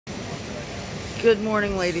Good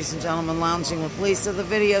morning, ladies and gentlemen. Lounging with Lisa. The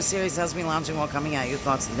video series has me lounging while coming at you.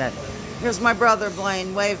 Thoughts of the day. Here's my brother,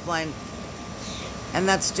 Blaine. Wave, Blaine. And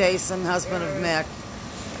that's Jason, husband of Mick.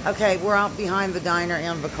 Okay, we're out behind the diner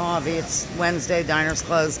in Vacavi. It's Wednesday, diner's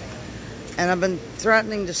closed. And I've been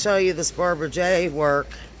threatening to show you this Barbara J work.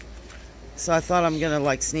 So I thought I'm going to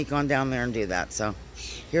like sneak on down there and do that. So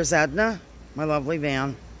here's Edna, my lovely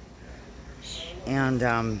van.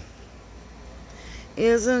 And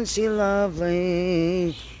isn't she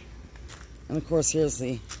lovely? And of course, here's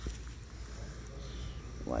the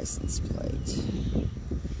license plate.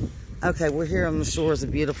 Okay, we're here on the shores of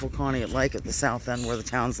beautiful Conneaut Lake at the south end where the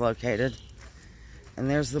town's located. And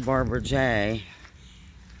there's the Barbara J.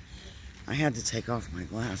 I had to take off my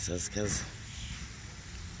glasses because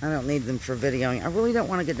I don't need them for videoing. I really don't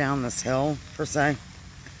want to get down this hill, per se.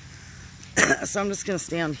 So I'm just going to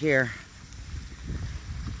stand here.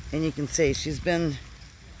 And you can see she's been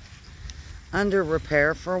under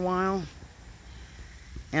repair for a while.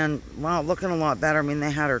 And, wow, looking a lot better. I mean,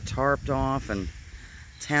 they had her tarped off and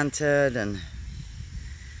tented. And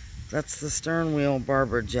that's the stern wheel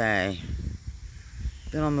Barbara J.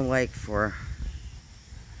 Been on the lake for,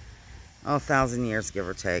 1,000 years, give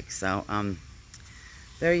or take. So,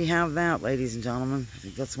 there you have that, ladies and gentlemen. I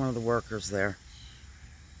think that's one of the workers there.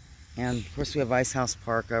 And, of course, we have Ice House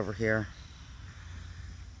Park over here.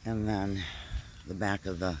 And then the back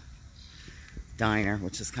of the diner,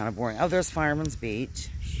 which is kind of boring. Oh, there's Fireman's Beach.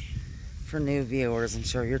 For new viewers, I'm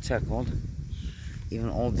sure you're tickled. Even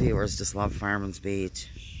old viewers just love Fireman's Beach.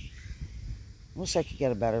 Wish I could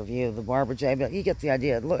get a better view of the Barbara J, but you get the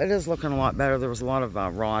idea. It is looking a lot better. There was a lot of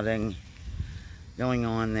rotting going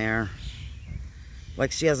on there.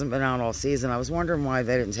 Like she hasn't been out all season. I was wondering why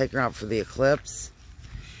they didn't take her out for the eclipse.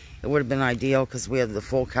 It would have been ideal because we had the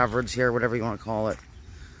full coverage here, whatever you want to call it.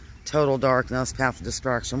 Total darkness, path of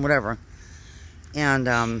destruction, whatever.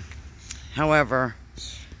 And, however,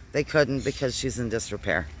 they couldn't because she's in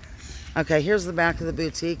disrepair. Okay, here's the back of the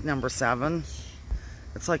boutique, number 7.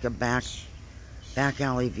 It's like a back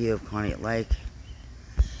alley view of Conneaut Lake.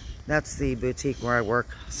 That's the boutique where I work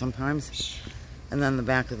sometimes. And then the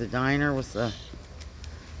back of the diner with the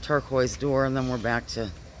turquoise door. And then we're back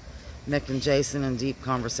to Mick and Jason in deep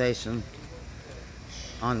conversation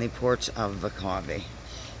on the porch of Vacavi.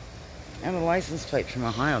 And a license plate from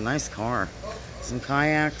Ohio. Nice car. Some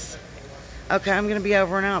kayaks. Okay, I'm going to be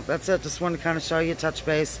over and out. That's it. Just wanted to kind of show you, touch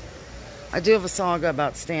base. I do have a saga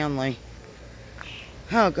about Stanley.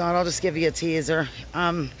 Oh, God, I'll just give you a teaser.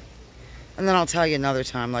 And then I'll tell you another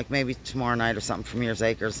time, like maybe tomorrow night or something from Years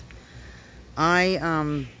Acres.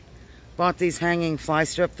 I bought these hanging fly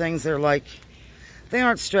strip things. They're like, they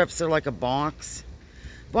aren't strips. They're like a box.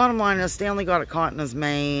 Bottom line is Stanley got it caught in his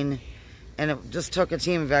mane. And it just took a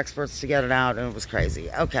team of experts to get it out, and it was crazy.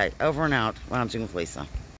 Okay, over and out. Lounging with Lisa.